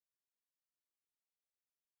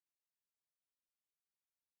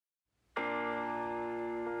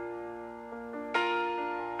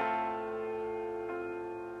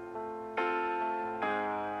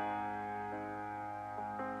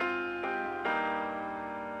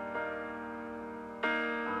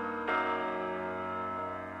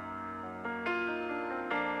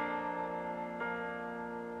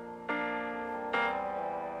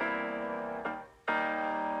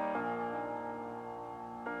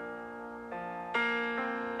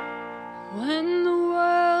When the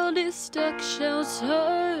world is stuck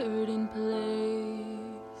sheltered in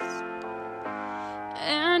place,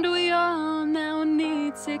 and we all now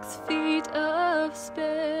need 6 feet of space,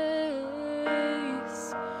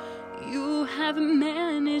 you have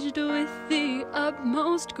managed with the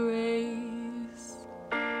utmost grace.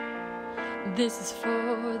 This is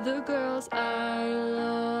for the girls I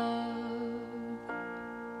love.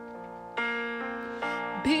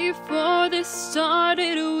 Before this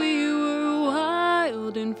started, we were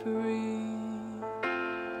wild and free,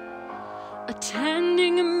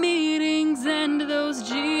 attending meetings and those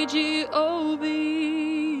GGOBs.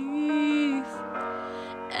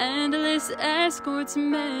 Endless escorts,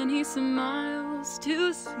 many smiles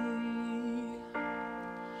to see,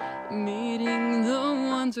 meeting the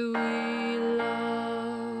ones we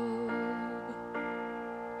love.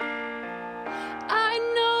 I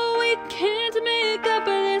know we can't make up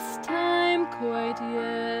this time quite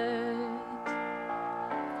yet,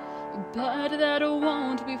 but that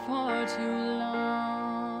won't be far too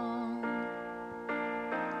long.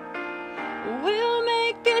 We'll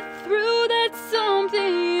make it through, that's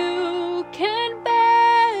something you can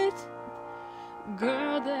bet.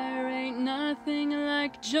 Girl, there ain't nothing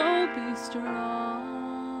like Joe, be strong.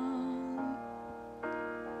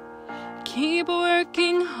 Keep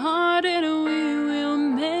working hard and we will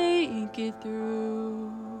make it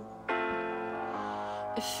through.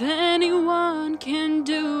 If anyone can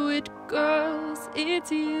do it, girls,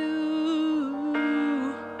 it's you.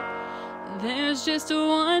 There's just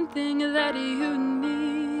one thing that you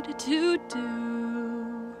need to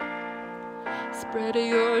do: spread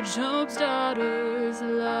your Job's daughter's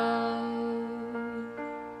love.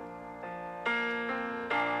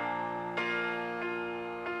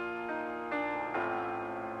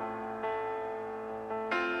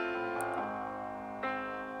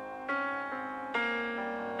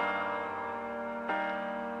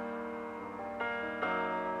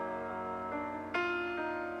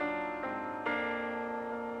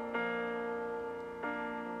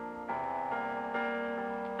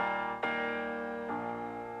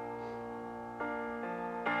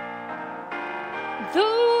 The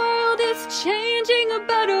world is changing,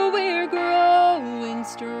 but we're growing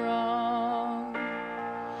strong.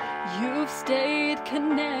 You've stayed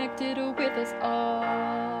connected with us all.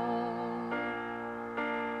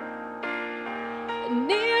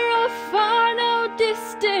 Near or far, no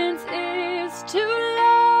distance is too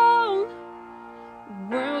long.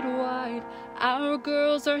 Worldwide, our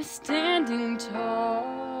girls are standing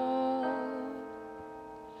tall.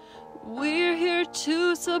 We're here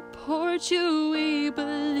to support you, we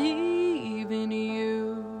believe in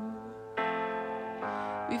you.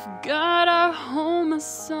 We've got our home, a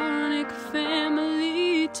Sonic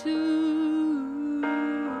family too.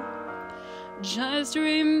 Just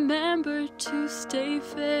remember to stay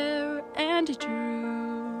fair and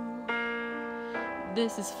true.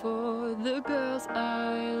 This is for the girls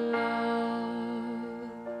I love.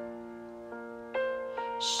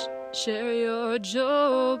 Share your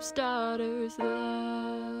Job's daughter's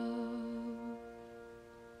love.